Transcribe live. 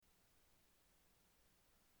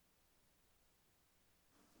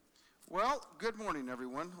Well, good morning,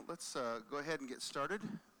 everyone. Let's go ahead and get started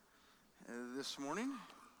this morning.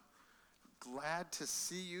 Glad to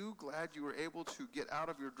see you. Glad you were able to get out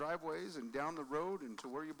of your driveways and down the road and to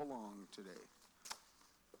where you belong today.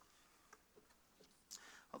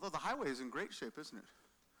 Although the highway is in great shape, isn't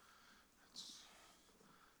it?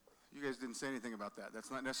 You guys didn't say anything about that.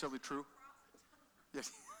 That's not necessarily true?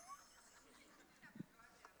 Yes.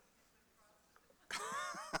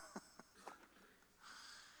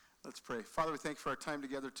 Let's pray. Father, we thank you for our time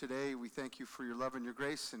together today. We thank you for your love and your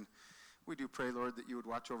grace, and we do pray, Lord, that you would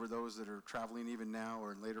watch over those that are traveling even now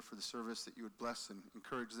or later for the service, that you would bless and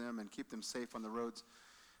encourage them and keep them safe on the roads.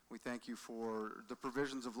 We thank you for the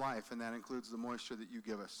provisions of life, and that includes the moisture that you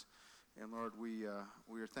give us. And Lord, we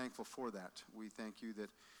are thankful for that. We thank you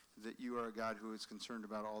that you are a God who is concerned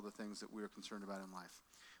about all the things that we are concerned about in life.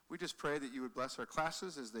 We just pray that you would bless our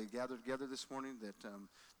classes as they gather together this morning, that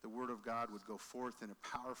the Word of God would go forth in a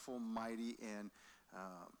powerful, mighty, and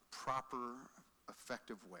proper,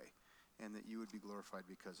 effective way, and that you would be glorified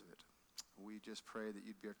because of it. We just pray that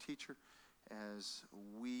you'd be our teacher as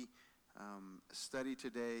we study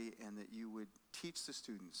today, and that you would teach the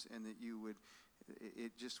students, and that you would,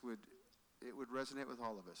 it would resonate with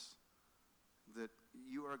all of us, that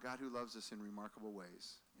you are a God who loves us in remarkable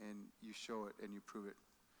ways, and you show it and you prove it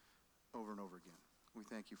over and over again. We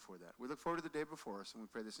thank you for that. We look forward to the day before us, and we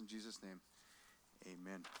pray this in Jesus' name.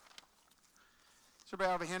 Amen. Does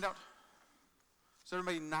everybody have a handout? Does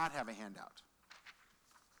everybody not have a handout?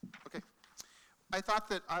 Okay. I thought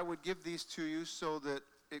that I would give these to you so that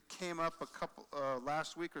it came up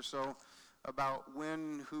last week or so about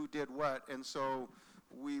when, who did what, and so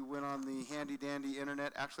we went on the handy-dandy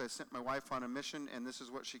internet. Actually, I sent my wife on a mission, and this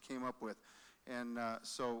is what she came up with. And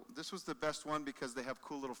so this was the best one because they have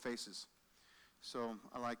cool little faces. So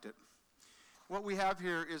I liked it. What we have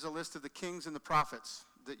here is a list of the kings and the prophets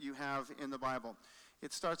that you have in the Bible.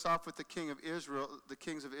 It starts off with the king of Israel, the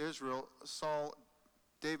kings of Israel, Saul,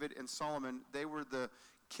 David, and Solomon. They were the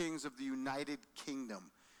kings of the United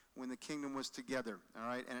Kingdom when the kingdom was together, all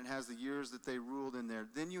right? And it has the years that they ruled in there.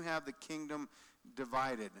 Then you have the kingdom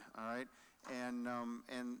divided, all right? And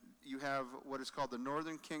you have what is called the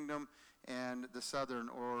northern kingdom and the southern,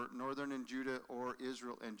 or northern and Judah, or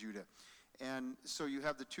Israel and Judah. And so you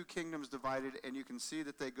have the two kingdoms divided, and you can see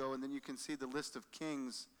that they go, and then you can see the list of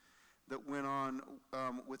kings that went on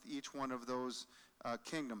with each one of those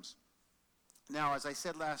kingdoms. Now, as I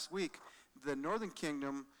said last week, the northern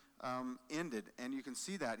kingdom ended, and you can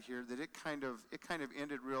see that here, that it kind of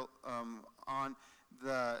ended real on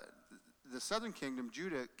the southern kingdom.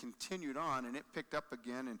 Judah continued on, and it picked up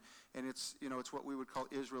again, and it's what we would call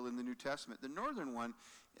Israel in the New Testament. The northern one,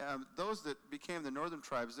 those that became the northern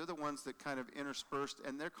tribes, they're the ones that kind of interspersed,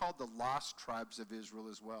 and they're called the lost tribes of Israel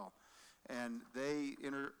as well. And they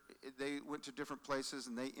went to different places,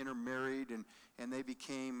 and they intermarried, and they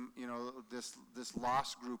became this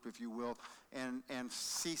lost group, if you will, and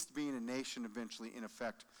ceased being a nation eventually, in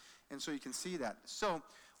effect. And so you can see that. So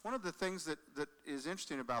one of the things that is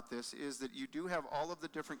interesting about this is that you do have all of the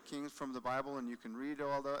different kings from the Bible, and you can read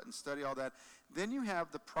all that and study all that. Then you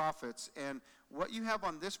have the prophets, and what you have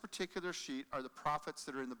on this particular sheet are the prophets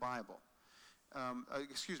that are in the Bible.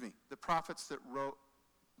 The prophets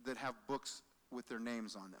that have books with their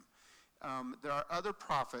names on them. There are other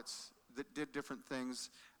prophets that did different things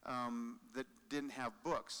that didn't have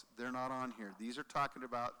books. They're not on here. These are talking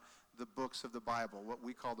about the books of the Bible, what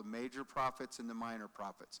we call the major prophets and the minor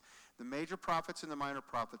prophets. The major prophets and the minor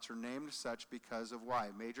prophets are named such because of why?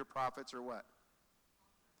 Major prophets are what?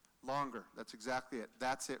 Longer. That's exactly it.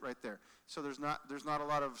 That's it right there. So there's not a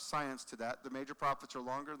lot of science to that. The major prophets are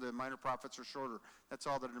longer, the minor prophets are shorter. That's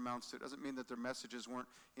all that it amounts to. It doesn't mean that their messages weren't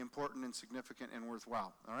important and significant and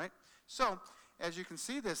worthwhile. All right? So as you can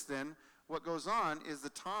see this then, what goes on is the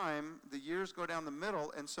years go down the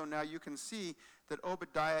middle, and so now you can see that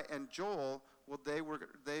Obadiah and Joel, well, they were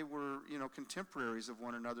contemporaries of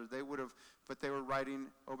one another.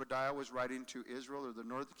 Obadiah was writing to Israel or the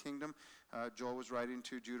northern kingdom. Joel was writing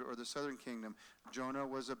to Judah or the southern kingdom. Jonah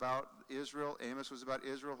was about Israel. Amos was about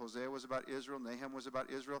Israel. Hosea was about Israel. Nahum was about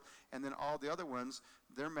Israel. And then all the other ones,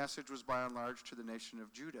 their message was by and large to the nation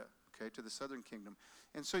of Judah, to the southern kingdom.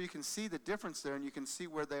 And so you can see the difference there, and you can see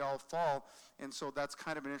where they all fall. And so that's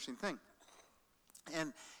kind of an interesting thing.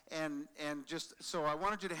 And just so I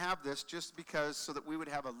wanted you to have this just because so that we would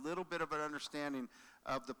have a little bit of an understanding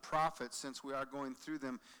of the prophets, since we are going through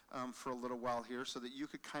them for a little while here, so that you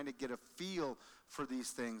could kind of get a feel for these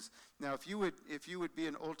things. Now, if you would be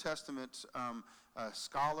an Old Testament a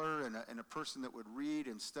scholar and a person that would read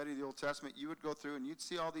and study the Old Testament, you would go through and you'd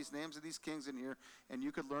see all these names of these kings in here, and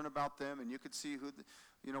you could learn about them, and you could see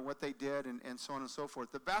what they did, and so on and so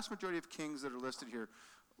forth. The vast majority of kings that are listed here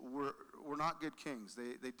were not good kings.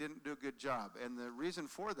 They didn't do a good job. And the reason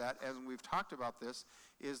for that, as we've talked about this,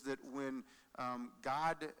 is that when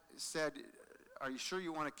God said, "Are you sure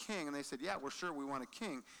you want a king?" And they said, "Yeah, we're sure we want a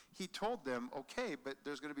king." He told them, "Okay, but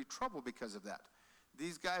there's going to be trouble because of that.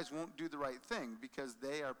 These guys won't do the right thing because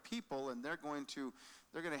they are people, and they're going to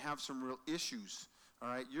have some real issues. All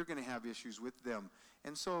right, you're going to have issues with them."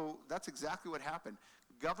 And so that's exactly what happened.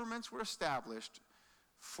 Governments were established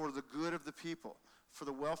for the good of the people, for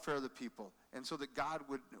the welfare of the people, and so that God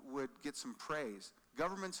would get some praise.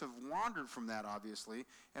 Governments have wandered from that, obviously,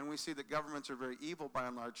 and we see that governments are very evil by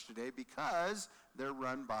and large today because they're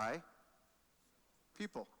run by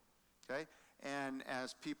people, okay? And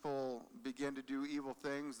as people begin to do evil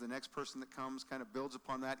things, the next person that comes kind of builds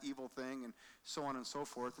upon that evil thing, and so on and so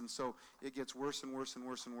forth, and so it gets worse and worse and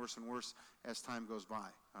worse and worse and worse as time goes by,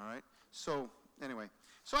 all right? So anyway,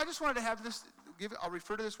 so I just wanted to have this, I'll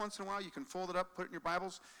refer to this once in a while. You can fold it up, put it in your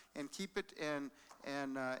Bibles, and keep it, and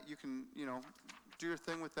you can, do your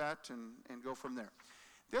thing with that and go from there.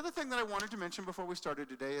 The other thing that I wanted to mention before we started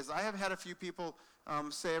today is I have had a few people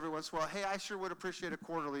say every once in a while, "Hey, I sure would appreciate a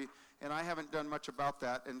quarterly," and I haven't done much about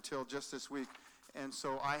that until just this week. And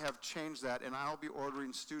so I have changed that, and I'll be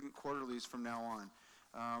ordering student quarterlies from now on.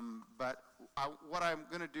 But what I'm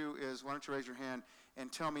going to do is, why don't you raise your hand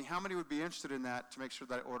and tell me how many would be interested in that to make sure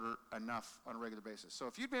that I order enough on a regular basis. So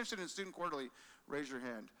if you'd be interested in student quarterly, raise your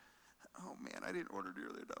hand. Oh man, I didn't order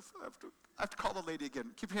nearly enough. I have to call the lady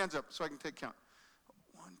again. Keep your hands up so I can take count.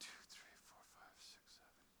 1, 2, 3, 4, 5, 6,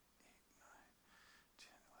 7, 8, 9,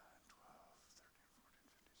 10, 11, 12, 13, 14, 15, 16, 17, 18, 19,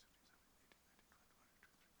 20, 21, 22, 23,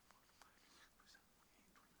 24, 25, 26,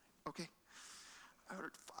 27, 28, 29. Okay. I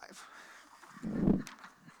ordered 5.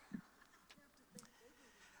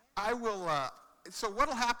 I will, so what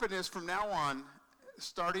will happen is from now on,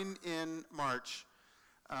 starting in March,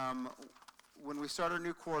 when we start our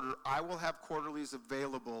new quarter, I will have quarterlies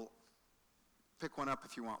available. Pick one up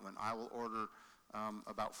if you want one. I will order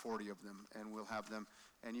about 40 of them, and we'll have them,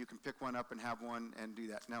 and you can pick one up and have one and do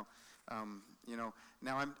that. Now,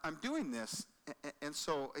 now I'm doing this, and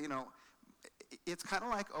so, it's kind of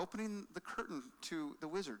like opening the curtain to the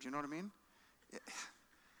wizard, you know what I mean?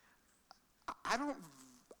 I don't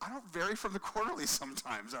vary from the quarterly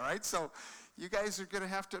sometimes, all right? So you guys are going to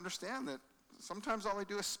have to understand that sometimes all I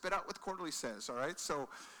do is spit out what the quarterly says, all right? So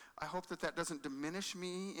I hope that doesn't diminish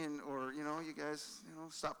me, or, you guys,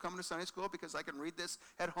 stop coming to Sunday school because I can read this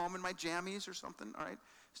at home in my jammies or something, all right?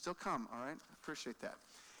 Still come, all right? I appreciate that.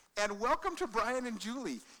 And welcome to Brian and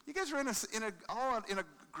Julie. You guys are in a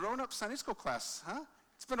grown-up Sunday school class, huh?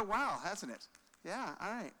 It's been a while, hasn't it? Yeah,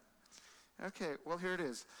 all right. Okay, well, here it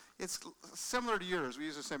is. It's similar to yours. We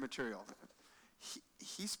use the same material.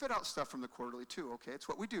 He spit out stuff from the quarterly, too, okay? It's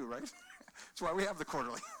what we do, right? It's why we have the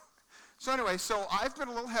quarterly. So anyway, so I've been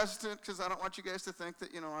a little hesitant because I don't want you guys to think that,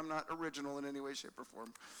 I'm not original in any way, shape, or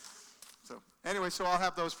form. So anyway, so I'll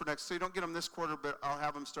have those for next. So you don't get them this quarter, but I'll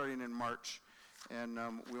have them starting in March, and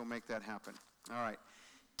we'll make that happen. All right.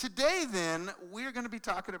 Today, then, we're going to be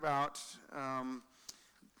talking about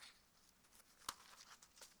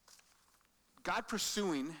God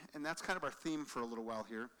pursuing, and that's kind of our theme for a little while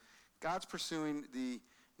here. God's pursuing the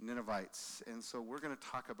Ninevites. And so we're going to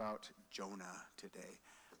talk about Jonah today.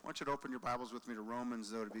 I want you to open your Bibles with me to Romans,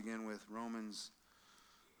 though, to begin with. Romans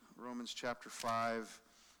chapter 5.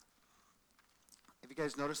 Have you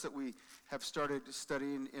guys noticed that we have started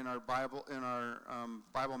studying in our Bible,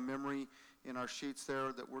 Bible memory, in our sheets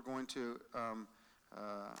there, that we're going to,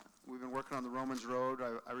 we've been working on the Romans Road.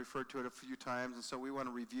 I referred to it a few times, and so we want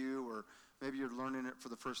to review, or maybe you're learning it for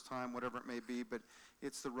the first time, whatever it may be, but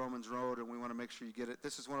it's the Romans Road, and we want to make sure you get it.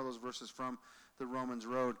 This is one of those verses from the Romans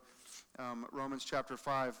Road, Romans chapter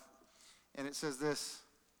 5, and it says this,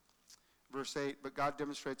 verse 8, "But God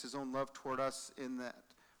demonstrates his own love toward us in that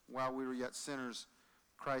while we were yet sinners,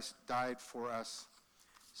 Christ died for us."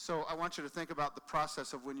 So I want you to think about the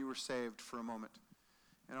process of when you were saved for a moment.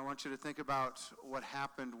 And I want you to think about what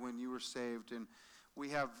happened when you were saved. And we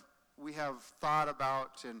have thought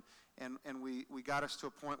about, and we got us to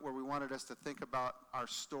a point where we wanted us to think about our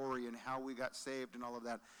story and how we got saved and all of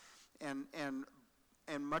that.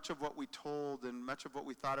 And much of what we told and much of what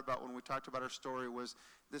we thought about when we talked about our story was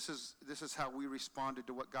this is how we responded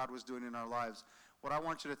to what God was doing in our lives. What I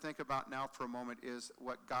want you to think about now for a moment is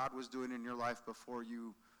what God was doing in your life before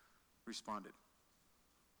you responded.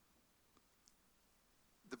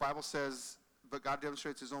 The Bible says, but God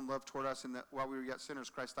demonstrates his own love toward us in that while we were yet sinners,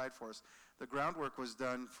 Christ died for us. The groundwork was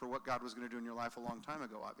done for what God was going to do in your life a long time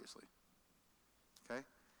ago, obviously. Okay?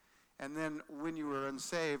 And then when you were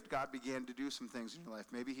unsaved, God began to do some things in your life.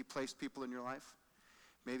 Maybe he placed people in your life.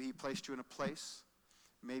 Maybe he placed you in a place.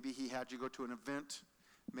 Maybe he had you go to an event.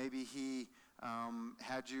 Maybe he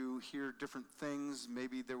had you hear different things.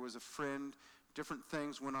 Maybe there was a friend. Different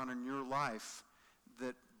things went on in your life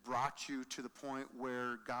that brought you to the point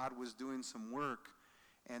where God was doing some work,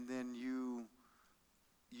 and then you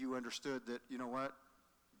understood that, you know what,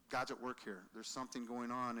 God's at work here. There's something going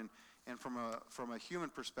on, and from a human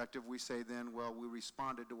perspective, we say then, well, we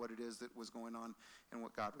responded to what it is that was going on and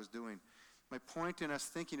what God was doing. My point in us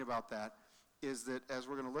thinking about that is that, as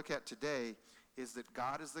we're going to look at today, is that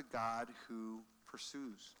God is the God who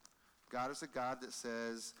pursues. God is the God that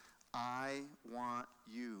says, I want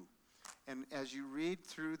you. And as you read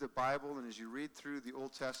through the Bible and as you read through the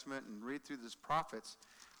Old Testament and read through these prophets,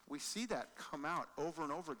 we see that come out over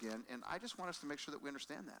and over again. And I just want us to make sure that we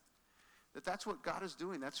understand that that's what God is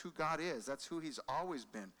doing. That's who God is. That's who he's always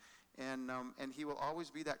been. And he will always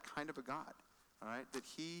be that kind of a God, all right, that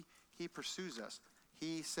he pursues us.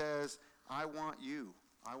 He says, I want you.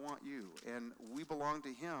 I want you. And we belong to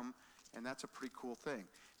him, and that's a pretty cool thing.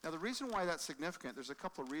 Now, the reason why that's significant, there's a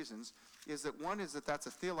couple of reasons, is that one is that that's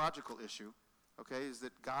a theological issue, okay, is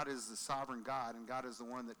that God is the sovereign God, and God is the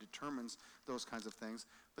one that determines those kinds of things.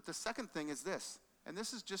 But the second thing is this, and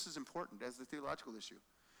this is just as important as the theological issue.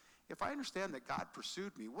 If I understand that God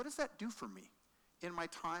pursued me, what does that do for me in my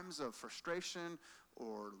times of frustration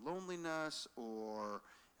or loneliness or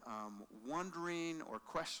wondering or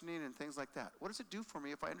questioning and things like that? What does it do for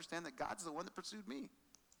me if I understand that God's the one that pursued me?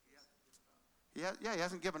 He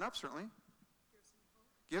hasn't given up, certainly.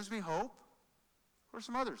 Gives me hope. What are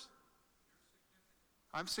some others?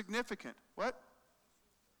 I'm significant. What?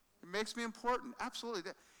 It makes me important. Absolutely.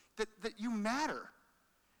 That you matter.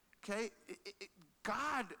 Okay?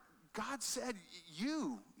 God said,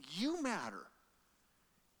 you matter.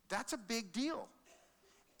 That's a big deal.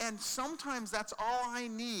 And sometimes that's all I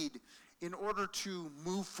need in order to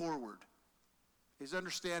move forward, is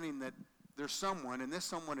understanding that there's someone, and this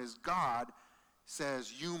someone is God,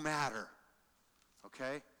 says you matter.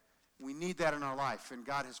 Okay? We need that in our life, and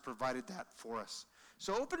God has provided that for us.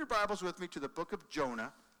 So open your Bibles with me to the book of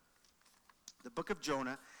Jonah. The book of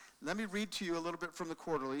Jonah. Let me read to you a little bit from the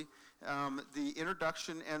quarterly, the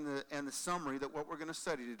introduction and the summary that what we're going to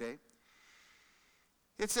study today.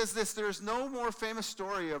 It says this: there is no more famous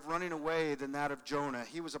story of running away than that of Jonah.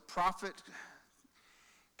 He was a prophet,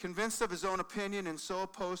 convinced of his own opinion and so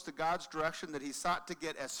opposed to God's direction that he sought to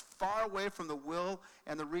get as far away from the will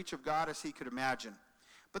and the reach of God as he could imagine.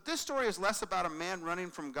 But this story is less about a man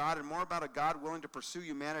running from God and more about a God willing to pursue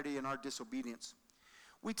humanity in our disobedience.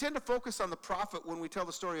 We tend to focus on the prophet when we tell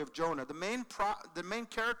the story of Jonah. The main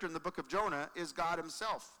character in the book of Jonah is God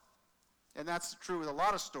himself. And that's true with a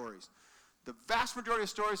lot of stories. The vast majority of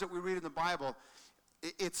stories that we read in the Bible,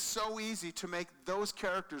 it's so easy to make those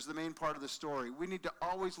characters the main part of the story. We need to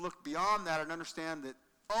always look beyond that and understand that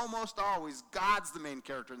almost always God's the main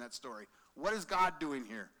character in that story. What is God doing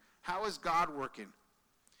here? How is God working?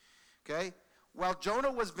 Okay? While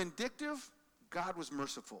Jonah was vindictive, God was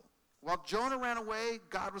merciful. While Jonah ran away,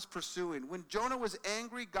 God was pursuing. When Jonah was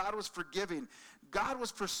angry, God was forgiving. God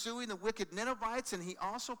was pursuing the wicked Ninevites, and he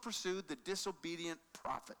also pursued the disobedient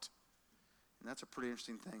prophet. And that's a pretty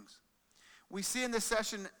interesting thing. We see in this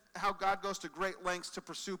session how God goes to great lengths to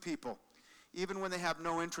pursue people, even when they have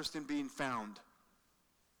no interest in being found.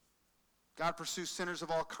 God pursues sinners of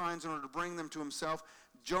all kinds in order to bring them to himself.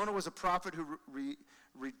 Jonah was a prophet who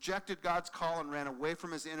rejected God's call and ran away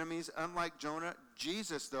from his enemies. Unlike Jonah,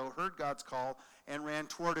 Jesus, though, heard God's call and ran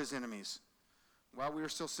toward his enemies. While we were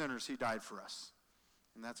still sinners, he died for us.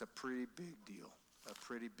 And that's a pretty big deal. A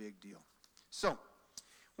pretty big deal. So,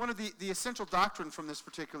 one of the essential doctrine from this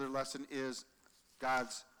particular lesson is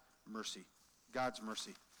God's mercy. God's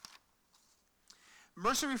mercy.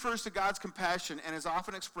 Mercy refers to God's compassion and is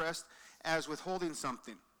often expressed as withholding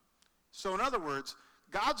something. So in other words,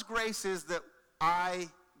 God's grace is that I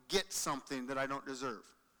get something that I don't deserve.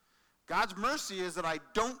 God's mercy is that I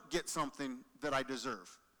don't get something that I deserve.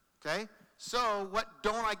 Okay? So what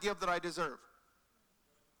don't I give that I deserve?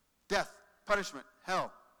 Death, punishment,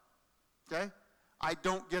 hell. Okay? I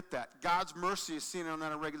don't get that. God's mercy is seen on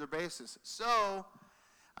a regular basis. So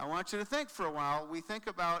I want you to think for a while. We think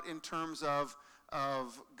about in terms of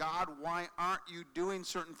God, why aren't you doing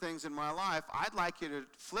certain things in my life? I'd like you to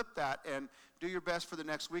flip that and do your best for the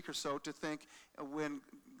next week or so to think, when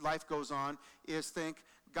life goes on, is think,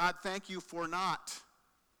 God, thank you for not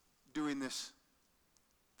doing this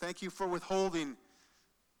Thank you for withholding.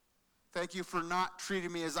 Thank you for not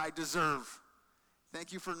treating me as I deserve.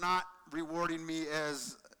 Thank you for not rewarding me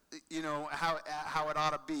as, how it ought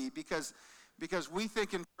to be. Because we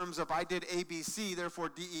think in terms of I did A, B, C, therefore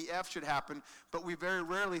D, E, F should happen, but we very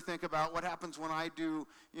rarely think about what happens when I do,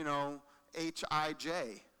 H, I,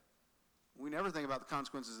 J. We never think about the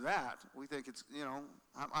consequences of that. We think it's,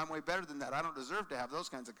 I'm way better than that. I don't deserve to have those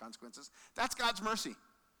kinds of consequences. That's God's mercy,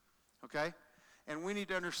 okay? And we need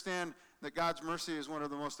to understand that God's mercy is one of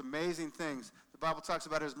the most amazing things. The Bible talks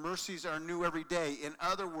about his mercies are new every day. In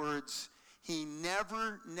other words, he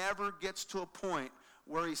never gets to a point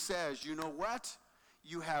where he says, you know what?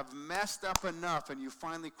 You have messed up enough and you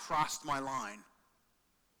finally crossed my line.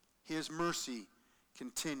 His mercy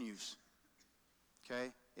continues,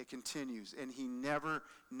 okay? It continues, and he never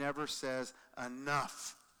says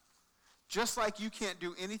enough. Just like you can't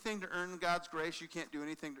do anything to earn God's grace, you can't do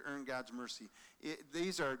anything to earn God's mercy.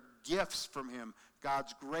 These are gifts from him.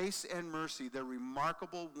 God's grace and mercy, they're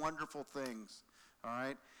remarkable, wonderful things, all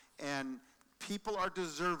right? And people are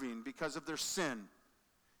deserving because of their sin.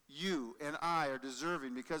 You and I are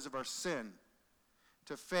deserving because of our sin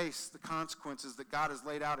to face the consequences that God has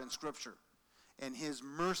laid out in Scripture. And his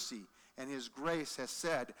mercy and his grace has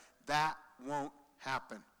said that won't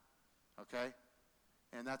happen, okay?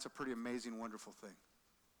 And that's a pretty amazing, wonderful thing,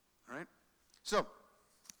 all right? So,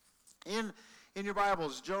 in your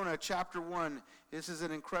Bibles, Jonah chapter 1, this is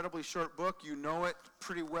an incredibly short book. You know it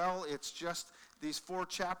pretty well. It's just these 4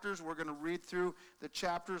 chapters. We're going to read through the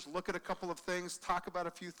chapters, look at a couple of things, talk about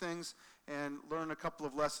a few things, and learn a couple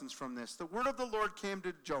of lessons from this. The word of the Lord came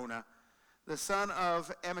to Jonah, the son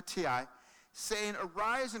of Amittai, saying,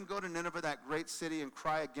 "Arise and go to Nineveh, that great city, and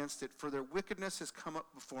cry against it, for their wickedness has come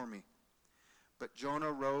up before me." But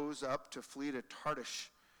Jonah rose up to flee to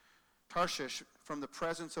Tarshish from the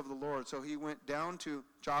presence of the Lord. So he went down to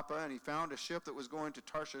Joppa, and he found a ship that was going to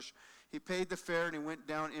Tarshish. He paid the fare, and he went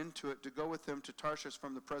down into it to go with him to Tarshish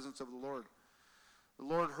from the presence of the Lord. The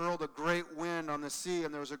Lord hurled a great wind on the sea,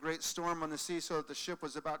 and there was a great storm on the sea, so that the ship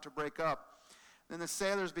was about to break up. Then the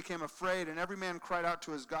sailors became afraid, and every man cried out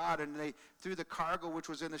to his God, and they threw the cargo which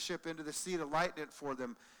was in the ship into the sea to lighten it for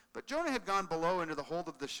them. But Jonah had gone below into the hold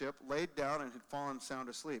of the ship, laid down, and had fallen sound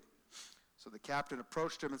asleep. So the captain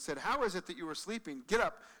approached him and said, "How is it that you are sleeping? Get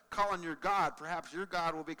up, call on your God. Perhaps your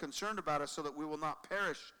God will be concerned about us so that we will not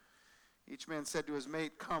perish." Each man said to his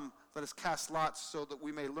mate, "Come, let us cast lots so that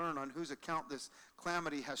we may learn on whose account this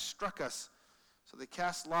calamity has struck us." So they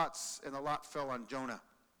cast lots, and the lot fell on Jonah.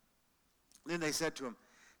 Then they said to him,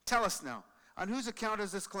 "Tell us now, on whose account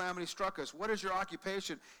has this calamity struck us? What is your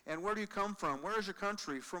occupation, and where do you come from? Where is your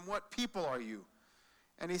country? From what people are you?"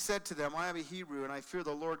 And he said to them, "I am a Hebrew, and I fear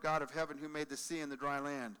the Lord God of heaven, who made the sea and the dry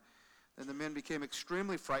land." Then the men became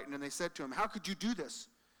extremely frightened, and they said to him, "How could you do this?"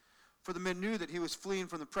 For the men knew that he was fleeing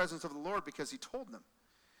from the presence of the Lord, because he told them.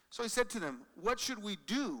 So he said to them, "What should we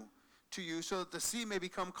do to you so that the sea may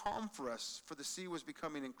become calm for us?" For the sea was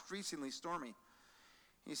becoming increasingly stormy.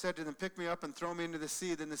 He said to them, "Pick me up and throw me into the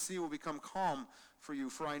sea, then the sea will become calm for you,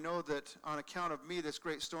 for I know that on account of me this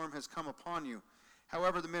great storm has come upon you."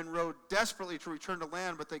 However, the men rowed desperately to return to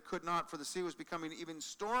land, but they could not, for the sea was becoming even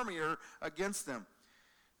stormier against them.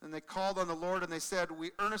 Then they called on the Lord, and they said,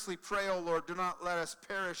 "We earnestly pray, O Lord, do not let us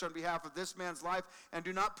perish on behalf of this man's life, and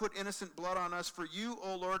do not put innocent blood on us, for you,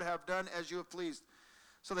 O Lord, have done as you have pleased."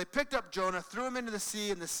 So they picked up Jonah, threw him into the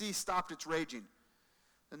sea, and the sea stopped its raging.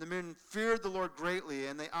 And the men feared the Lord greatly,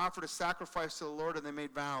 and they offered a sacrifice to the Lord, and they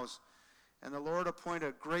made vows. And the Lord appointed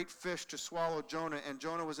a great fish to swallow Jonah, and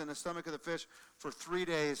Jonah was in the stomach of the fish for 3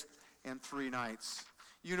 days and 3 nights.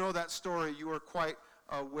 You know that story. You are quite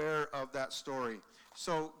aware of that story.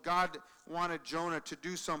 So God wanted Jonah to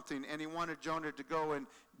do something, and he wanted Jonah to go and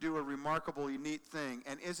do a remarkable, neat thing.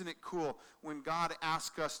 And isn't it cool when God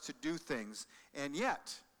asks us to do things? And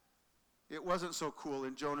yet, it wasn't so cool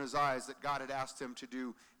in Jonah's eyes that God had asked him to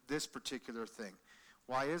do this particular thing.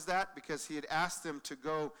 Why is that? Because he had asked them to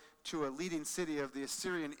go to a leading city of the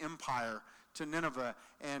Assyrian Empire, to Nineveh,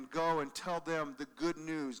 and go and tell them the good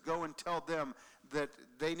news. Go and tell them that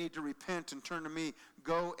they need to repent and turn to me.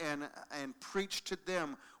 Go and preach to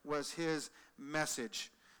them was his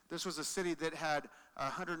message. This was a city that had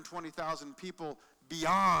 120,000 people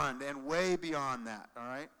beyond and way beyond that, all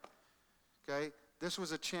right? Okay? This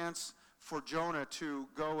was a chance for Jonah to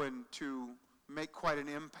go and to make quite an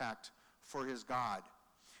impact for his God.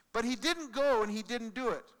 But he didn't go and he didn't do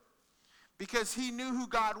it because he knew who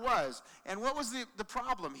God was. And what was the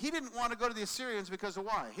problem? He didn't want to go to the Assyrians because of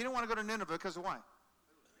why? He didn't want to go to Nineveh because of why?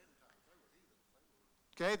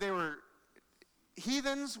 Okay, they were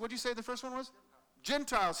heathens. What did you say the first one was?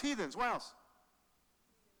 Gentiles, heathens. What else?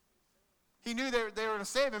 He knew they were going to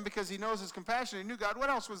save him because he knows his compassion. He knew God. What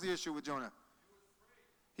else was the issue with Jonah?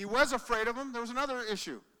 He was afraid of them. There was another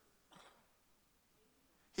issue.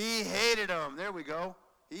 He hated them. There we go.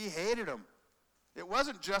 He hated them. It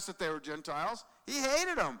wasn't just that they were Gentiles. He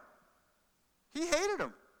hated them. He hated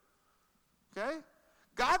them. Okay?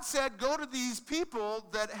 God said, go to these people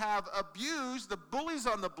that have abused, the bullies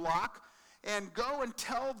on the block, and go and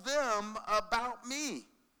tell them about me.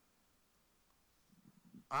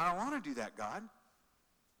 I don't want to do that, God.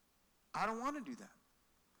 I don't want to do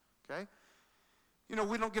that. Okay? You know,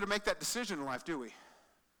 we don't get to make that decision in life, do we?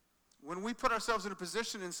 When we put ourselves in a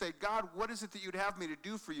position and say, God, what is it that you'd have me to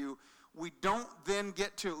do for you? We don't then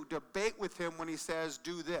get to debate with him when he says,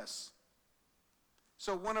 do this.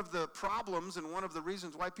 So one of the problems and one of the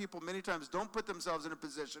reasons why people many times don't put themselves in a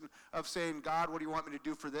position of saying, God, what do you want me to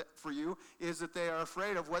do for you, is that they are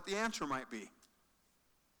afraid of what the answer might be.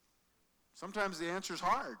 Sometimes the answer's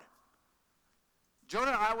hard.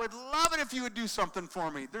 Jonah, I would love it if you would do something for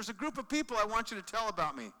me. There's a group of people I want you to tell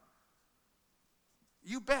about me.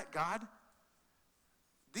 You bet, God.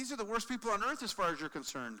 These are the worst people on earth as far as you're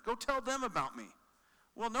concerned. Go tell them about me.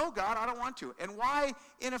 Well, no, God, I don't want to. And why,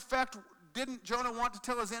 in effect, didn't Jonah want to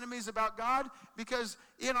tell his enemies about God? Because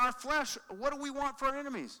in our flesh, what do we want for our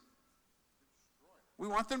enemies? We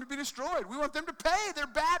want them to be destroyed. We want them to pay. They're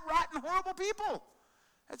bad, rotten, horrible people.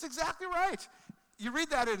 That's exactly right. You read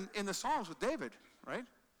that in the Psalms with David, right?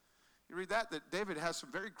 You read that David has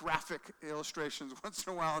some very graphic illustrations once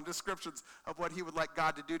in a while and descriptions of what he would like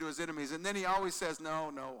God to do to his enemies. And then he always says,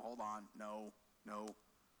 no, hold on, no.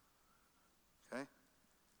 Okay?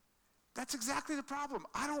 That's exactly the problem.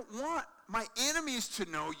 I don't want my enemies to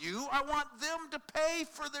know you. I want them to pay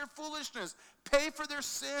for their foolishness, pay for their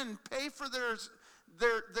sin, pay for their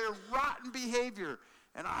rotten behavior.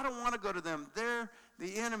 And I don't want to go to them. They're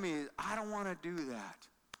the enemy. I don't want to do that.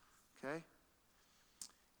 Okay?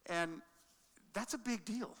 And that's a big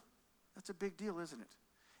deal. That's a big deal, isn't it?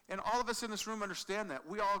 And all of us in this room understand that.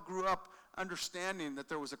 We all grew up understanding that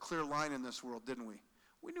there was a clear line in this world, didn't we?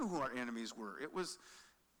 We knew who our enemies were. It was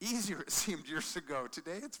easier, it seemed, years ago.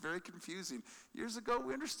 Today, it's very confusing. Years ago,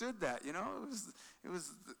 we understood that. You know, it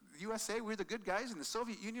was the USA, we were the good guys, and the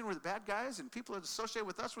Soviet Union were the bad guys, and people associated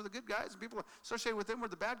with us were the good guys, and people associated with them were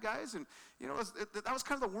the bad guys. And, you know, that was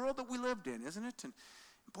kind of the world that we lived in, isn't it? And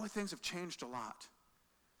boy, things have changed a lot.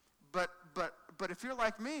 But if you're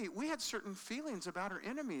like me, we had certain feelings about our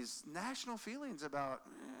enemies, national feelings about,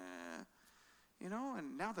 you know,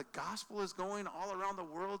 and now the gospel is going all around the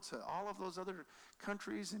world to all of those other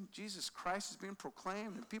countries, and Jesus Christ is being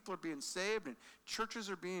proclaimed, and people are being saved, and churches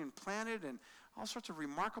are being planted, and all sorts of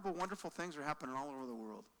remarkable, wonderful things are happening all over the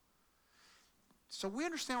world. So we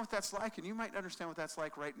understand what that's like, and you might understand what that's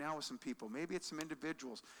like right now with some people. Maybe it's some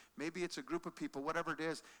individuals. Maybe it's a group of people, whatever it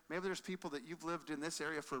is. Maybe there's people that you've lived in this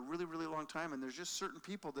area for a really, really long time, and there's just certain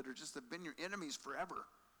people that have been your enemies forever.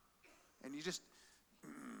 And you just,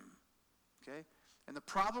 okay? And the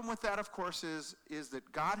problem with that, of course, is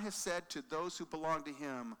that God has said to those who belong to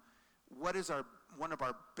him, what is one of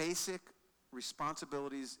our basic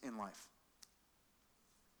responsibilities in life?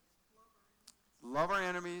 Love our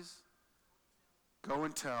enemies. Go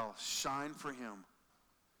and tell. Shine for him.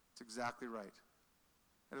 That's exactly right.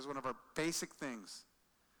 That is one of our basic things.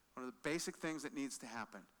 One of the basic things that needs to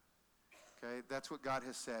happen. Okay? That's what God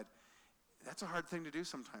has said. That's a hard thing to do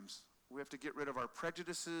sometimes. We have to get rid of our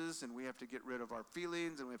prejudices, and we have to get rid of our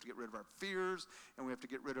feelings, and we have to get rid of our fears, and we have to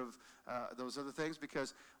get rid of those other things,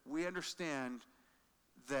 because we understand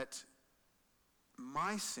that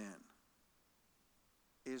my sin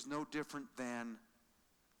is no different than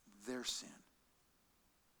their sin.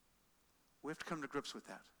 We have to come to grips with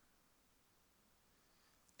that.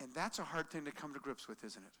 And that's a hard thing to come to grips with,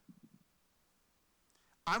 isn't it?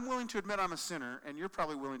 I'm willing to admit I'm a sinner, and you're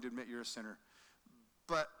probably willing to admit you're a sinner.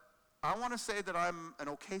 But I want to say that I'm an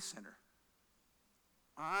okay sinner.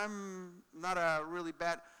 I'm not a really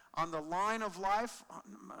bad, on the line of life,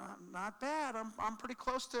 not bad. I'm pretty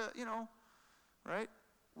close to, you know, right?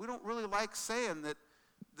 We don't really like saying that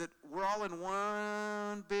we're all in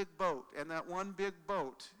one big boat, and that one big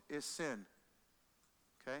boat is sin.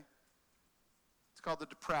 Okay? It's called the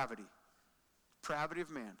depravity of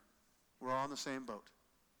man. We're all in the same boat.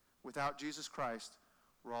 Without Jesus Christ,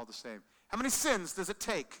 we're all the same. How many sins does it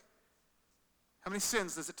take? How many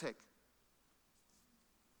sins does it take?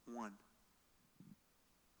 One.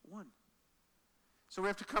 So we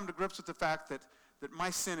have to come to grips with the fact that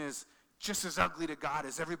my sin is just as ugly to God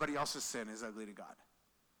as everybody else's sin is ugly to God.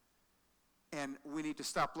 And we need to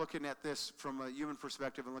stop looking at this from a human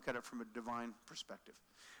perspective and look at it from a divine perspective.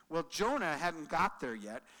 Well, Jonah hadn't got there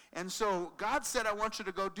yet. And so God said, I want you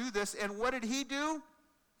to go do this. And what did he do?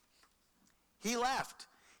 He left.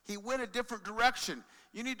 He went a different direction.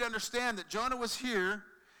 You need to understand that Jonah was here,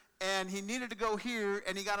 and he needed to go here,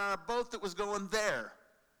 and he got on a boat that was going there.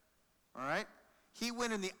 All right? He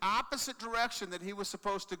went in the opposite direction that he was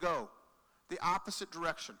supposed to go. The opposite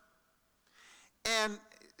direction. And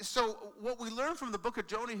so what we learn from the book of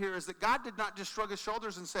Jonah here is that God did not just shrug his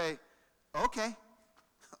shoulders and say, okay,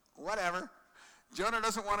 whatever. Jonah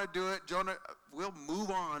doesn't want to do it. Jonah, we'll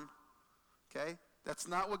move on. Okay? That's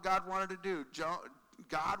not what God wanted to do.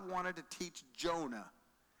 God wanted to teach Jonah,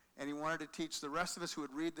 and he wanted to teach the rest of us who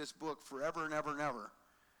would read this book forever and ever and ever,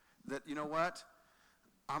 that, you know what?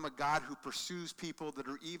 I'm a God who pursues people that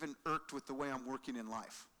are even irked with the way I'm working in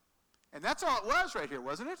life. And that's all it was right here,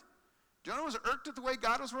 wasn't it? Jonah was irked at the way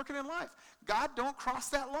God was working in life. God, don't cross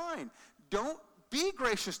that line. Don't be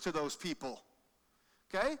gracious to those people.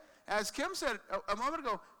 Okay? As Kim said a moment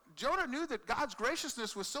ago, Jonah knew that God's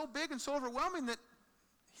graciousness was so big and so overwhelming that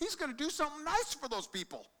he's going to do something nice for those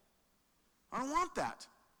people. I don't want that.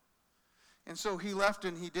 And so he left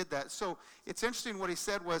and he did that. So it's interesting what he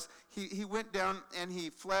said was he went down and he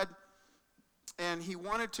fled, and he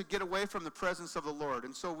wanted to get away from the presence of the Lord.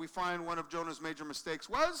 And so we find one of Jonah's major mistakes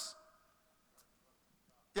was,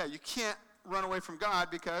 you can't run away from God,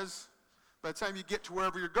 because by the time you get to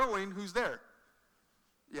wherever you're going, who's there?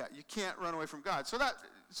 Yeah, you can't run away from God. So that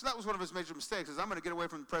was one of his major mistakes, is I'm going to get away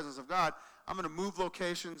from the presence of God. I'm going to move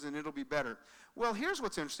locations and it'll be better. Well, here's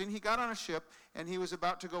what's interesting. He got on a ship and he was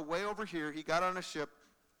about to go way over here. He got on a ship,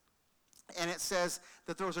 and it says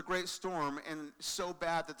that there was a great storm, and so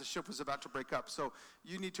bad that the ship was about to break up. So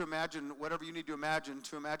you need to imagine whatever you need to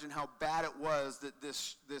imagine how bad it was that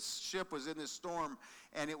this ship was in this storm,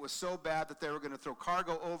 and it was so bad that they were going to throw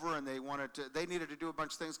cargo over, and they needed to do a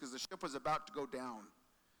bunch of things because the ship was about to go down.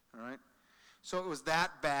 All right? So it was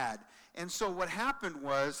that bad. And so what happened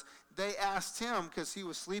was they asked him, because he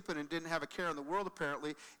was sleeping and didn't have a care in the world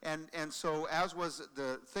apparently, and so as was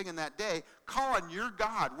the thing in that day, call on your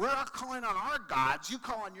God. We're not calling on our gods. You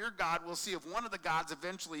call on your God. We'll see if one of the gods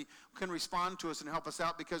eventually can respond to us and help us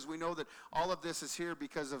out, because we know that all of this is here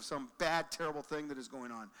because of some bad, terrible thing that is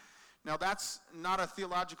going on. Now, that's not a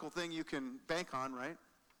theological thing you can bank on, right?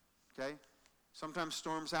 Okay? Sometimes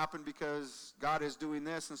storms happen because God is doing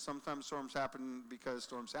this, and sometimes storms happen because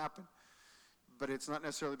storms happen. But it's not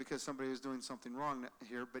necessarily because somebody is doing something wrong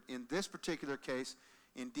here. But in this particular case,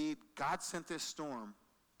 indeed, God sent this storm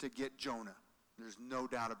to get Jonah. There's no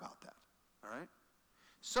doubt about that. All right?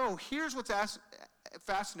 So here's what's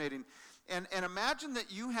fascinating. And imagine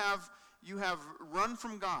that you have run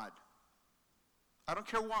from God. I don't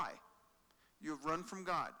care why. You have run from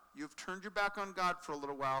God. You have turned your back on God for a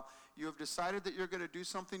little while. You have decided that you're going to do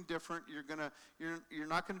something different. You're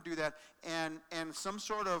not going to do that. And some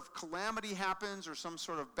sort of calamity happens, or some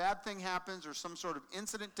sort of bad thing happens, or some sort of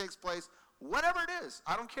incident takes place. Whatever it is,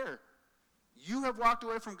 I don't care. You have walked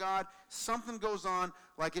away from God. Something goes on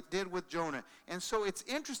like it did with Jonah. And so it's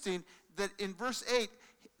interesting that in verse 8,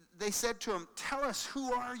 they said to him, tell us,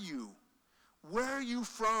 who are you? Where are you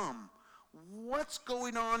from? What's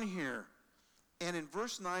going on here? And in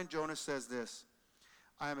verse 9, Jonah says this,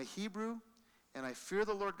 I am a Hebrew, and I fear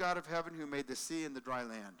the Lord God of heaven, who made the sea and the dry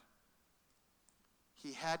land.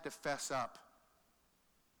 He had to fess up.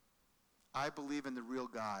 I believe in the real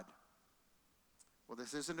God. Well,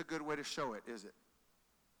 this isn't a good way to show it, is it?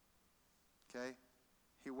 Okay?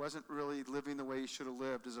 He wasn't really living the way he should have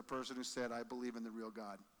lived as a person who said, I believe in the real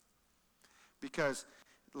God. Because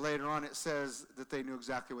later on it says that they knew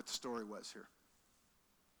exactly what the story was here.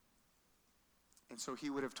 And so he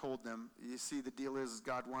would have told them, you see, the deal is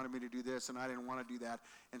God wanted me to do this, and I didn't want to do that.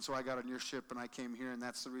 And so I got on your ship, and I came here, and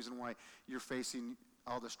that's the reason why you're facing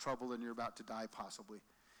all this trouble, and you're about to die possibly,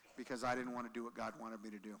 because I didn't want to do what God wanted me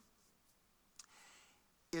to do.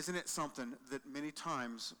 Isn't it something that many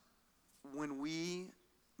times when we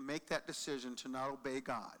make that decision to not obey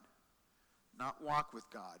God, not walk with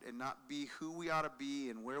God, and not be who we ought to be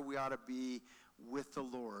and where we ought to be with the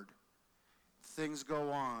Lord, things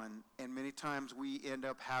go on, and many times we end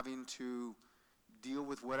up having to deal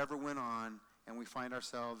with whatever went on, and we find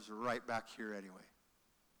ourselves right back here anyway.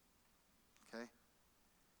 Okay?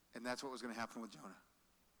 And that's what was going to happen with Jonah.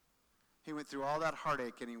 He went through all that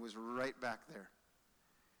heartache, and he was right back there.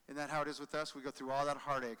 Isn't that how it is with us? We go through all that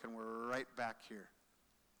heartache, and we're right back here.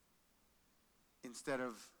 Instead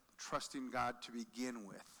of trusting God to begin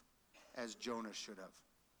with, as Jonah should have.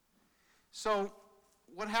 So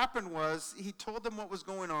what happened was, he told them what was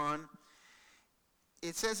going on.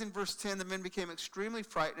 it says in verse 10, the men became extremely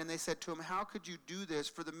frightened, and they said to him, how could you do this?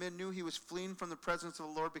 For the men knew he was fleeing from the presence of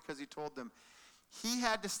the Lord because he told them. He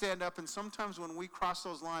had to stand up, and sometimes when we cross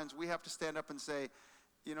those lines, we have to stand up and say,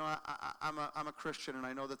 you know, I'm a Christian, and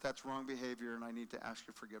I know that that's wrong behavior, and I need to ask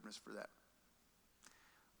your forgiveness for that.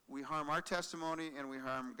 We harm our testimony, and we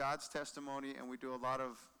harm God's testimony, and we do a lot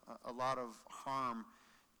of harm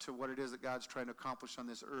to what it is that God's trying to accomplish on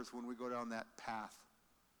this earth when we go down that path,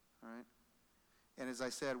 all right? And as I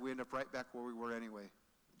said, we end up right back where we were anyway.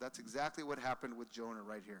 That's exactly what happened with Jonah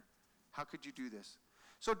right here. How could you do this?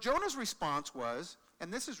 So Jonah's response was,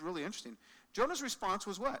 and this is really interesting, Jonah's response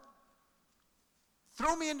was what?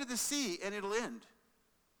 Throw me into the sea and it'll end.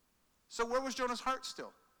 So where was Jonah's heart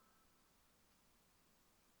still?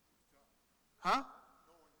 Huh?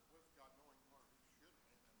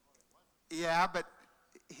 Yeah, but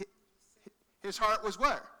his heart was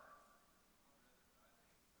where?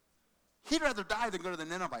 He'd rather die than go to the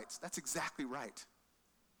Ninevites. That's exactly right.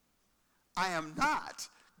 I am not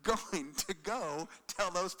going to go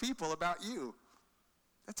tell those people about you.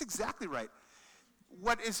 That's exactly right.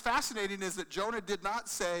 What is fascinating is that Jonah did not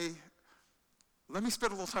say, let me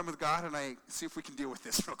spend a little time with God and see if we can deal with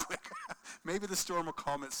this real quick. Maybe the storm will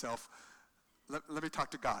calm itself. Let me talk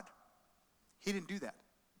to God. He didn't do that.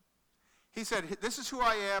 He said, this is who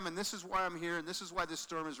I am, and this is why I'm here, and this is why this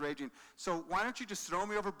storm is raging. So why don't you just throw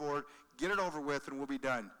me overboard, get it over with, and we'll be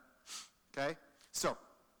done. Okay? So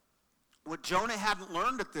what Jonah hadn't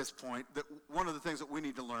learned at this point, that one of the things that we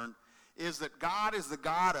need to learn, is that God is the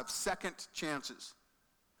God of second chances,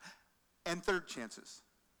 and third chances,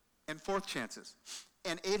 and fourth chances,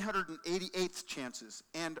 and 888th chances,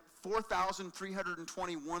 and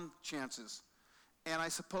 4,321 chances, and I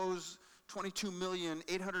suppose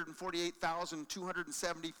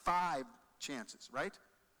 22,848,275 chances, right?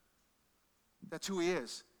 That's who he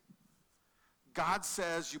is. God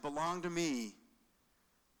says, you belong to me.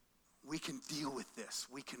 We can deal with this.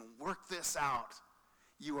 We can work this out.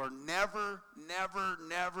 You are never, never,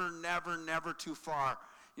 never, never, never too far.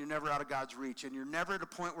 You're never out of God's reach. And you're never at a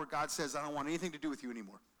point where God says, I don't want anything to do with you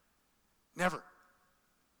anymore. Never.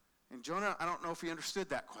 And Jonah, I don't know if he understood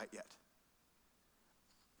that quite yet.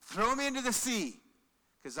 Throw me into the sea,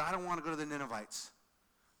 because I don't want to go to the Ninevites.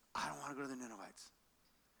 I don't want to go to the Ninevites.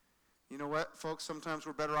 You know what, folks? Sometimes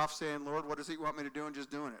we're better off saying, Lord, what is it you want me to do, and just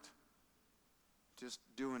doing it. Just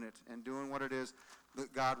doing it and doing what it is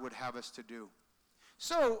that God would have us to do.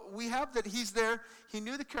 So we have that he's there. He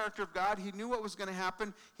knew the character of God. He knew what was going to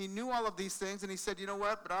happen. He knew all of these things, and he said, you know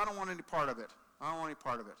what, but I don't want any part of it. I don't want any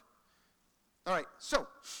part of it. All right, so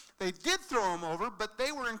they did throw him over, but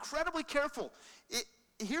they were incredibly careful.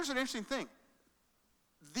 Here's an interesting thing.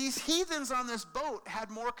 These heathens on this boat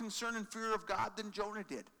had more concern and fear of God than Jonah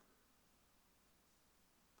did.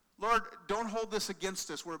 Lord, don't hold this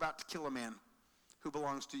against us. We're about to kill a man who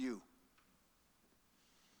belongs to you.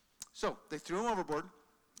 So they threw him overboard.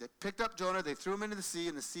 They picked up Jonah. They threw him into the sea,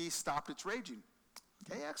 and the sea stopped its raging.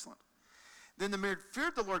 Okay, excellent. Then the men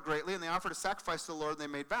feared the Lord greatly, and they offered a sacrifice to the Lord, and they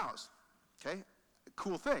made vows. Okay,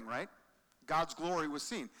 cool thing, right? God's glory was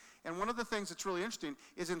seen. And one of the things that's really interesting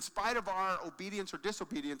is in spite of our obedience or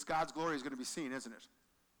disobedience, God's glory is going to be seen, isn't it?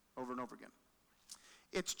 Over and over again.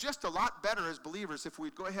 It's just a lot better as believers if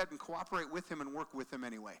we'd go ahead and cooperate with him and work with him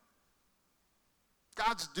anyway.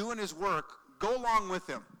 God's doing his work. Go along with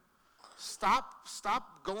him.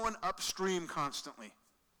 Stop going upstream constantly.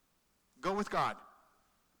 Go with God.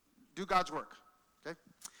 Do God's work. Okay?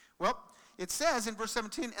 Well, it says in verse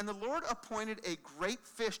 17, and the Lord appointed a great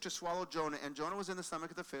fish to swallow Jonah, and Jonah was in the stomach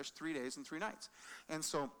of the fish 3 days and 3 nights. And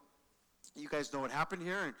so you guys know what happened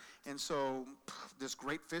here. And so this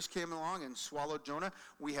great fish came along and swallowed Jonah.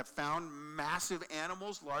 We have found massive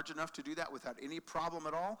animals large enough to do that without any problem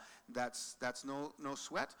at all. That's no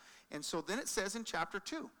sweat. And so then it says in chapter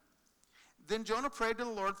 2, then Jonah prayed to the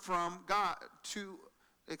Lord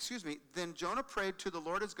then Jonah prayed to the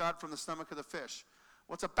Lord his God from the stomach of the fish.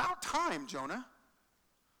 Well, it's about time, Jonah.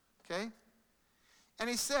 Okay? And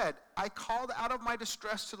he said, I called out of my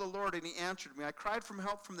distress to the Lord, and he answered me. I cried for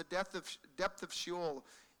help from the depth of Sheol.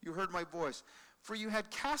 You heard my voice. For you had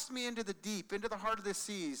cast me into the deep, into the heart of the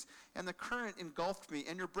seas, and the current engulfed me,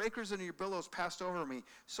 and your breakers and your billows passed over me.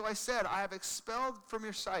 So I said, I have expelled from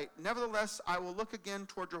your sight. Nevertheless, I will look again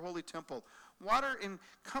toward your holy temple. Water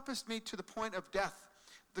encompassed me to the point of death.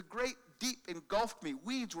 The great deep engulfed me.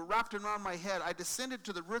 Weeds were wrapped around my head. I descended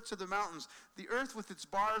to the roots of the mountains. The earth with its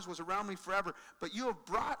bars was around me forever. But you have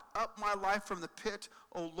brought up my life from the pit,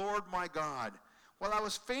 O Lord my God. While I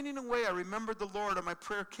was fainting away, I remembered the Lord, and my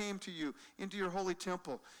prayer came to you into your holy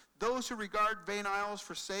temple. Those who regard vain idols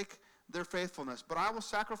forsake their faithfulness. But I will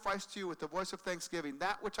sacrifice to you with the voice of thanksgiving.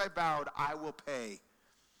 That which I vowed, I will pay.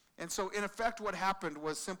 And so, in effect, what happened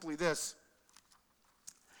was simply this.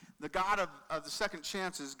 The God of the second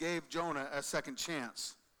chances gave Jonah a second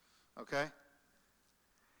chance. Okay?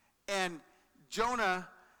 And Jonah,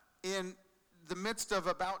 in the midst of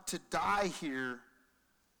about to die here,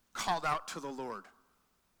 called out to the Lord.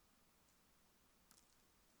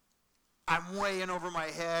 I'm way in over my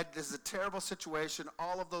head. This is a terrible situation.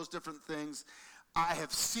 All of those different things. I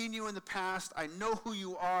have seen you in the past. I know who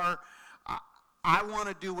you are. I want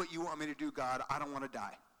to do what you want me to do, God. I don't want to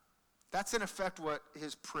die. That's in effect what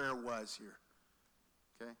his prayer was here.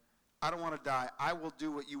 Okay? I don't want to die. I will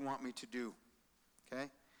do what you want me to do. Okay?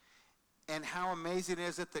 And how amazing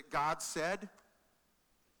is it that God said,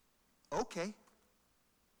 okay.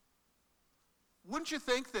 Wouldn't you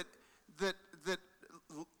think that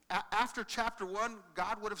after chapter 1,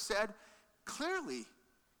 God would have said, clearly,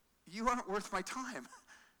 you aren't worth my time.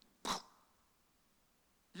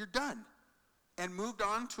 You're done. And moved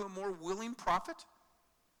on to a more willing prophet?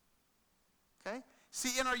 Okay?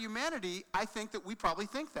 See, in our humanity, I think that we probably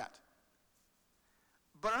think that.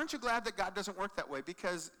 But aren't you glad that God doesn't work that way?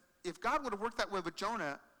 Because if God would have worked that way with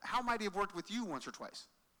Jonah, how might he have worked with you once or twice?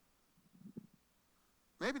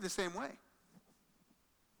 Maybe the same way.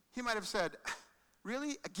 He might have said,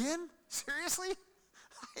 really? Again? Seriously?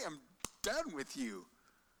 I am done with you.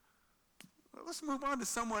 Well, let's move on to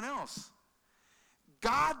someone else.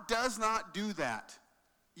 God does not do that.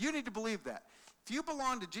 You need to believe that. If you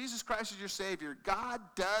belong to Jesus Christ as your Savior, God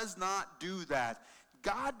does not do that.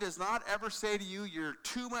 God does not ever say to you, you're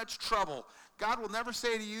too much trouble. God will never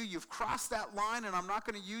say to you, you've crossed that line and I'm not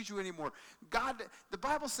going to use you anymore. The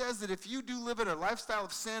Bible says that if you do live in a lifestyle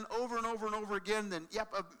of sin over and over and over again, then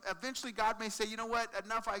eventually God may say, you know what,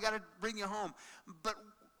 enough, I got to bring you home. But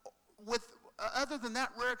with other than that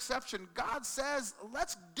rare exception, God says,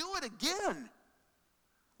 let's do it again.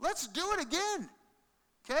 Let's do it again.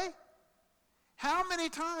 Okay? How many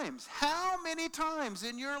times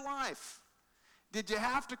in your life did you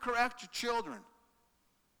have to correct your children?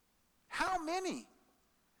 How many?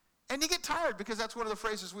 And you get tired because that's one of the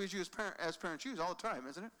phrases we use as parents use all the time,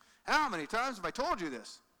 isn't it? How many times have I told you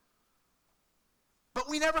this? But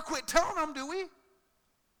we never quit telling them, do we?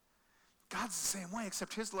 God's the same way,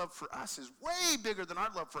 except his love for us is way bigger than our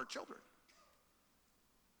love for our children.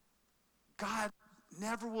 God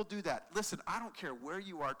never will do that. Listen, I don't care where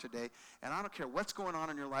you are today, and I don't care what's going on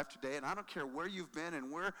in your life today, and I don't care where you've been and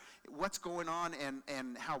what's going on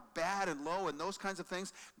and how bad and low and those kinds of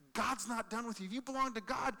things. God's not done with you. If you belong to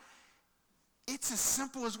God, it's as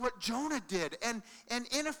simple as what Jonah did. And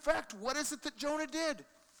in effect, what is it that Jonah did?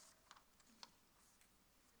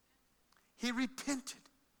 He repented.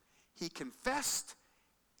 He confessed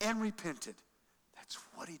and repented. That's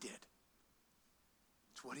what he did.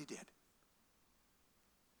 That's what he did.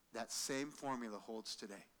 That same formula holds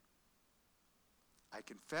today. I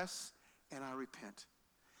confess and I repent.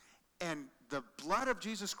 And the blood of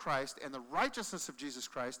Jesus Christ and the righteousness of Jesus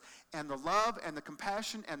Christ and the love and the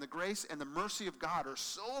compassion and the grace and the mercy of God are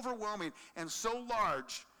so overwhelming and so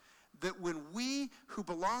large that when we who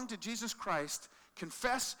belong to Jesus Christ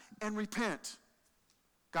confess and repent,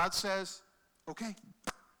 God says, okay,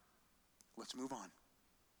 let's move on.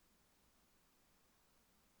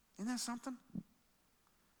 Isn't that something?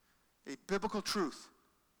 A biblical truth.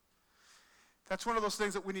 That's one of those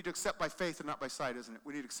things that we need to accept by faith and not by sight, isn't it?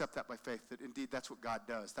 We need to accept that by faith, that indeed that's what God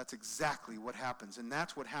does. That's exactly what happens, and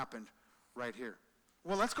that's what happened right here.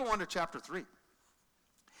 Well, let's go on to chapter 3.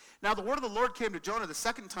 Now the word of the Lord came to Jonah the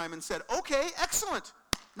second time and said, okay, excellent,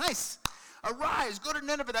 nice. Arise, go to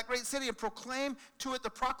Nineveh, that great city, and proclaim to it the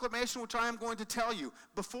proclamation which I am going to tell you.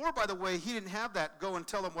 Before, by the way, he didn't have that, go and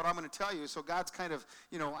tell them what I'm going to tell you. So God's kind of,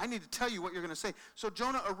 I need to tell you what you're going to say. So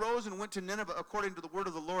Jonah arose and went to Nineveh according to the word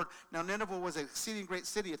of the Lord. Now Nineveh was an exceeding great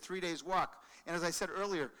city, a 3 days walk. And as I said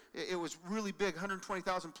earlier, it was really big,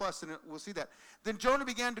 120,000 plus, and we'll see that. Then Jonah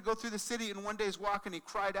began to go through the city in 1 day's walk, and he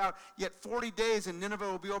cried out, yet 40 days and Nineveh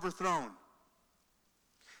will be overthrown.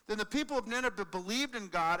 Then the people of Nineveh believed in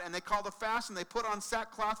God, and they called a fast, and they put on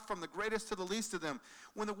sackcloth from the greatest to the least of them.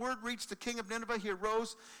 When the word reached the king of Nineveh, he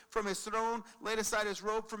arose from his throne, laid aside his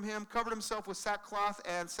robe from him, covered himself with sackcloth,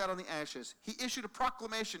 and sat on the ashes. He issued a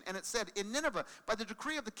proclamation, and it said, in Nineveh, by the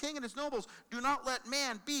decree of the king and his nobles, do not let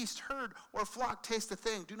man, beast, herd, or flock taste a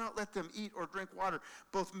thing. Do not let them eat or drink water.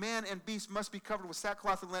 Both man and beast must be covered with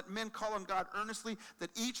sackcloth, and let men call on God earnestly, that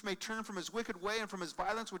each may turn from his wicked way and from his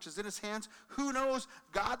violence which is in his hands. Who knows?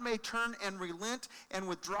 God may turn and relent and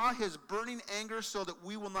withdraw his burning anger so that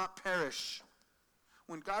we will not perish.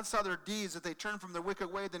 when God saw their deeds, that they turned from their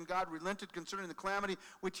wicked way, then God relented concerning the calamity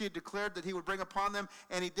which he had declared that he would bring upon them,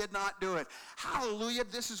 and he did not do it. Hallelujah.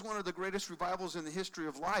 This is one of the greatest revivals in the history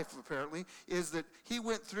of life, apparently, is that he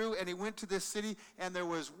went through and he went to this city, and there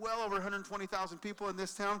was well over 120,000 people in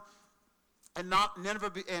this town. And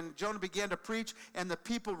Jonah began to preach, and the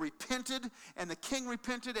people repented, and the king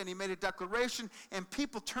repented, and he made a declaration, and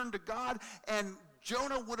people turned to God, and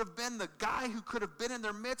Jonah would have been the guy who could have been in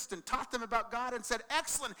their midst and taught them about God and said,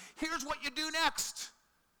 excellent, here's what you do next.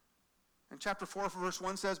 And chapter 4, verse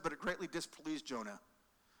 1 says, but it greatly displeased Jonah.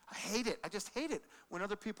 I hate it. I just hate it when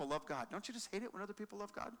other people love God. Don't you just hate it when other people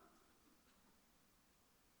love God?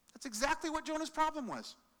 That's exactly what Jonah's problem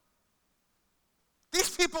was.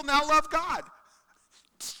 These people now love God.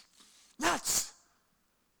 Nuts.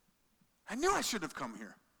 I knew I shouldn't have come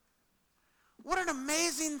here. What an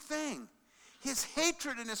amazing thing. His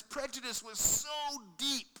hatred and his prejudice was so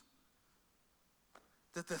deep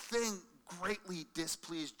that the thing greatly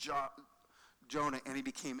displeased Jonah, and he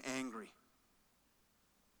became angry.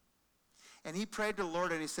 And he prayed to the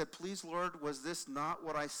Lord, and he said, please, Lord, was this not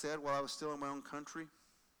what I said while I was still in my own country?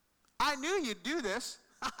 I knew you'd do this.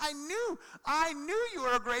 I knew you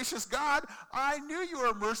were a gracious God. I knew you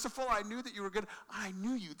were merciful. I knew that you were good. I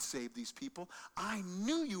knew you'd save these people. I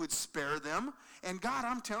knew you would spare them. And God,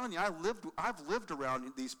 I'm telling you, I've lived around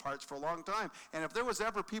these parts for a long time. And if there was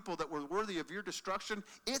ever people that were worthy of your destruction,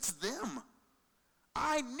 it's them.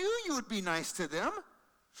 I knew you would be nice to them.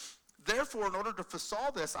 Therefore, in order to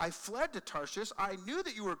forestall this, I fled to Tarshish. I knew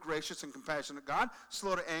that you were gracious and compassionate God,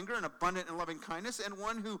 slow to anger and abundant in loving kindness, and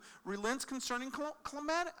one who relents concerning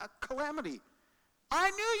calamity. I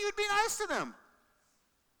knew you'd be nice to them.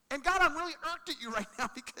 And God, I'm really irked at you right now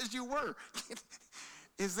because you were.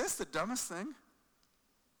 Is this the dumbest thing?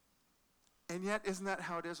 And yet, isn't that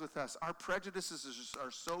how it is with us? Our prejudices are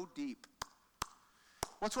so deep.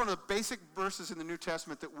 What's one of the basic verses in the New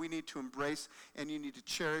Testament that we need to embrace and you need to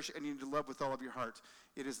cherish and you need to love with all of your heart?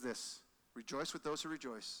 It is this: rejoice with those who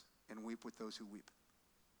rejoice and weep with those who weep.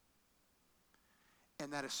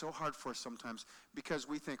 And that is so hard for us sometimes because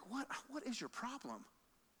we think, what is your problem?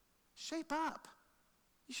 Shape up.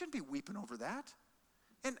 You shouldn't be weeping over that.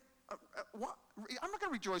 And I'm not going to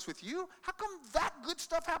rejoice with you. How come that good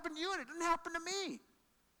stuff happened to you and it didn't happen to me?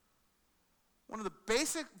 One of the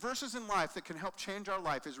basic verses in life that can help change our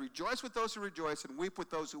life is rejoice with those who rejoice and weep with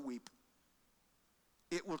those who weep.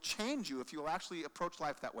 It will change you if you'll actually approach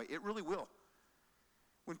life that way. It really will.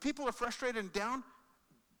 When people are frustrated and down,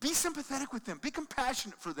 be sympathetic with them. Be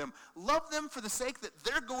compassionate for them. Love them for the sake that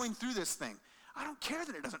they're going through this thing. I don't care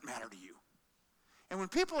that it doesn't matter to you. And when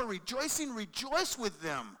people are rejoicing, rejoice with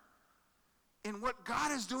them in what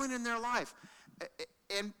God is doing in their life.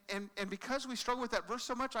 And because we struggle with that verse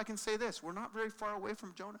so much, I can say this: we're not very far away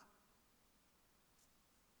from Jonah.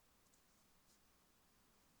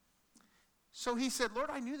 So he said, Lord,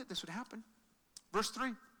 I knew that this would happen. Verse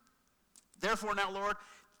 3, therefore now, Lord,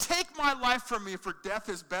 take my life from me, for death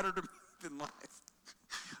is better to me than life.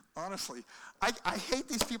 Honestly, I hate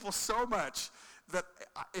these people so much that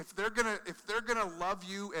if they're gonna love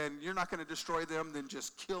you and you're not gonna destroy them, then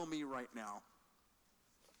just kill me right now.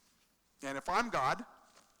 And if I'm God,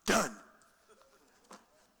 done.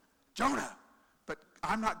 Jonah. But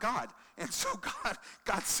I'm not God. And so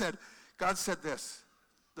God said this.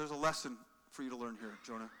 There's a lesson for you to learn here,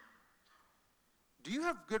 Jonah. Do you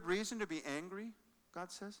have good reason to be angry?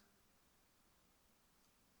 God says.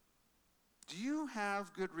 Do you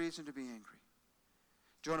have good reason to be angry?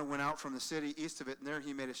 Jonah went out from the city east of it, and there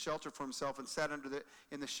he made a shelter for himself and sat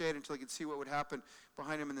in the shade until he could see what would happen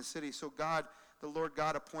behind him in the city. So the Lord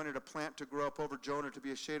God appointed a plant to grow up over Jonah to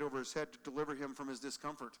be a shade over his head to deliver him from his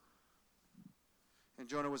discomfort. And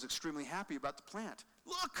Jonah was extremely happy about the plant.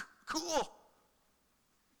 Look, cool.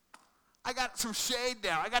 I got some shade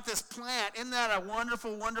now. I got this plant. Isn't that a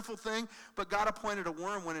wonderful, wonderful thing? But God appointed a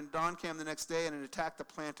worm when dawn came the next day, and it attacked the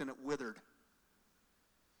plant and it withered.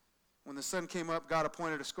 When the sun came up, God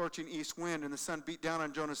appointed a scorching east wind, and the sun beat down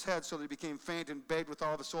on Jonah's head so that he became faint and begged with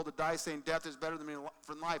all of his soul to die, saying, death is better than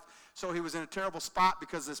life. So he was in a terrible spot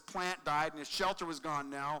because this plant died and his shelter was gone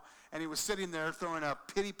now, and he was sitting there throwing a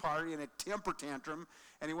pity party and a temper tantrum,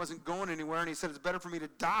 and he wasn't going anywhere, and he said, it's better for me to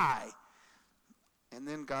die. And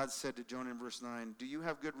then God said to Jonah in verse 9, do you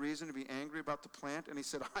have good reason to be angry about the plant? And he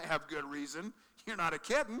said, I have good reason. You're not a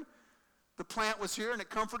kidding. The plant was here, and it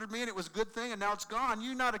comforted me, and it was a good thing, and now it's gone.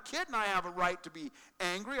 You're not a kid, and I have a right to be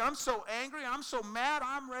angry. I'm so angry. I'm so mad.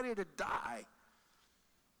 I'm ready to die.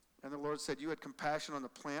 And the Lord said, you had compassion on the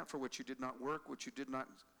plant for which you did not work, which you did not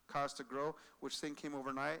cause to grow, which thing came up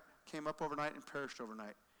overnight, and perished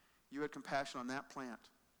overnight. You had compassion on that plant.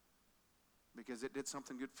 because it did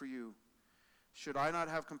something good for you. Should I not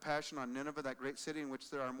have compassion on Nineveh, that great city in which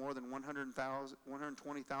there are more than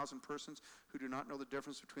 120,000 persons who do not know the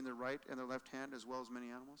difference between their right and their left hand, as well as many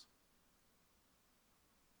animals?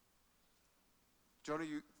 Jonah,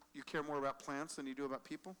 you care more about plants than you do about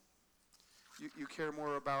people? You care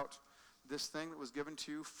more about this thing that was given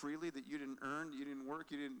to you freely that you didn't earn, you didn't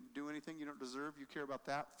work, you didn't do anything, you don't deserve. You care about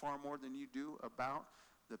that far more than you do about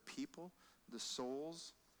the people, the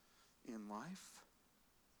souls in life.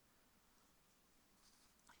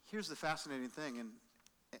 Here's the fascinating thing,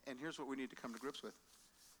 and here's what we need to come to grips with.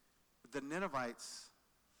 The Ninevites,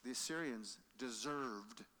 the Assyrians,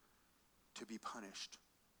 deserved to be punished.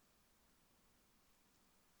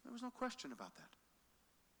 There was no question about that.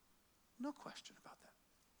 No question about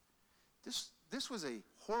that. This was a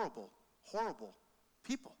horrible, horrible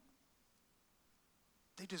people.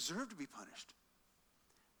 They deserved to be punished.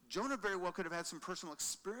 Jonah very well could have had some personal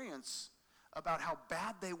experience about how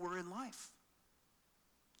bad they were in life.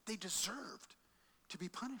 They deserved to be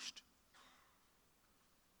punished.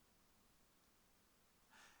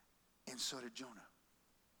 And so did Jonah.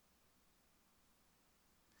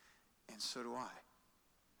 And so do I.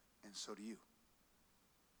 And so do you.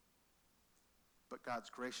 But God's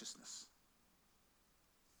graciousness,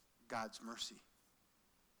 God's mercy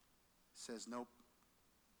says, nope,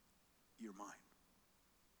 you're mine.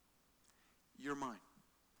 You're mine.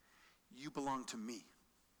 You belong to me.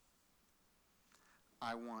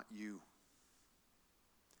 I want you.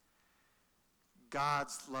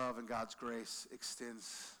 God's love and God's grace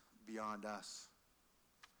extends beyond us.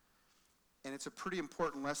 And it's a pretty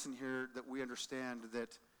important lesson here that we understand,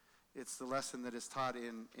 that it's the lesson that is taught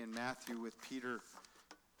in Matthew with Peter,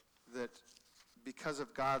 that because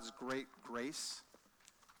of God's great grace,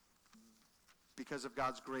 because of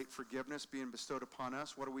God's great forgiveness being bestowed upon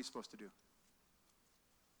us, what are we supposed to do?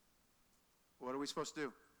 What are we supposed to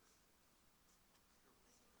do?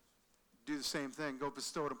 Do the same thing. Go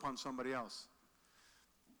bestow it upon somebody else.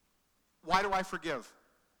 Why do I forgive?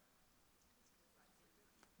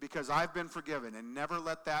 Because I've been forgiven, and never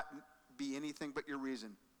let that be anything but your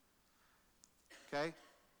reason. Okay?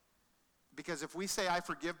 Because if we say I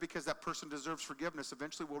forgive because that person deserves forgiveness,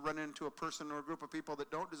 eventually we'll run into a person or a group of people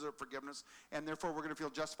that don't deserve forgiveness, and therefore we're going to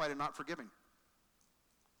feel justified in not forgiving.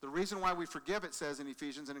 The reason why we forgive, it says in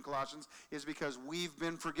Ephesians and in Colossians, is because we've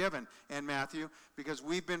been forgiven. And Matthew, because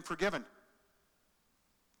we've been forgiven.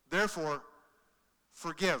 Therefore,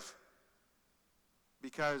 forgive.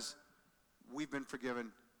 Because we've been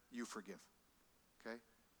forgiven, you forgive. Okay?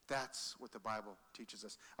 That's what the Bible teaches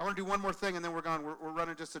us. I want to do one more thing and then we're gone. We're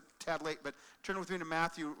running just a tad late, but turn with me to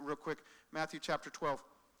Matthew real quick. Matthew chapter 12.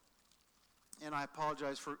 And I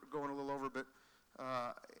apologize for going a little over, but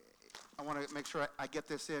I want to make sure I get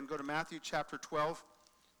this in. Go to Matthew chapter 12,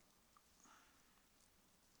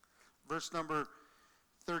 verse number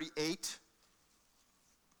 38.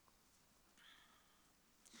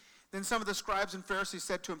 Then some of the scribes and Pharisees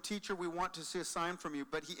said to him, "Teacher, we want to see a sign from you."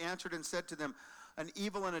 But he answered and said to them, "An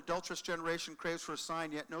evil and adulterous generation craves for a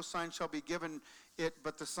sign, yet no sign shall be given it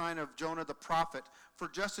but the sign of Jonah the prophet. For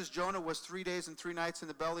just as Jonah was 3 days and 3 nights in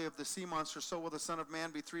the belly of the sea monster, so will the Son of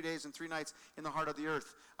Man be 3 days and 3 nights in the heart of the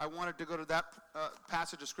earth." I wanted to go to that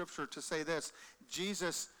passage of Scripture to say this.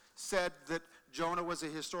 Jesus said that Jonah was a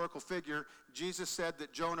historical figure. Jesus said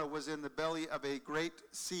that Jonah was in the belly of a great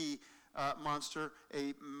sea monster,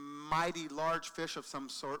 a mighty large fish of some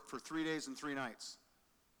sort, for 3 days and 3 nights.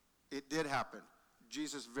 It did happen.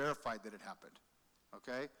 Jesus verified that it happened.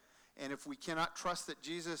 Okay? And if we cannot trust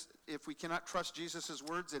Jesus'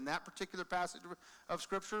 words in that particular passage of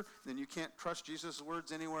Scripture, then you can't trust Jesus'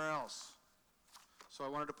 words anywhere else. So I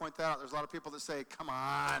wanted to point that out. There's a lot of people that say, come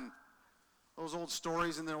on, those old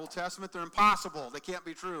stories in the Old Testament, they're impossible. They can't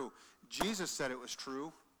be true. Jesus said it was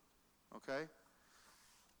true. Okay?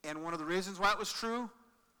 And one of the reasons why it was true,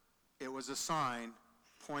 it was a sign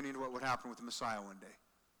pointing to what would happen with the Messiah one day.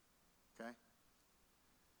 Okay?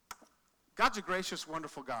 God's a gracious,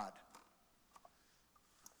 wonderful God,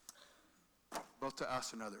 both to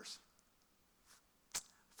us and others.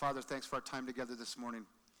 Father, thanks for our time together this morning.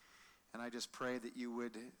 And I just pray that you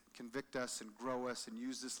would convict us and grow us and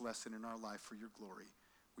use this lesson in our life for your glory.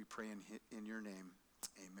 We pray in your name.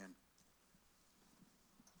 Amen.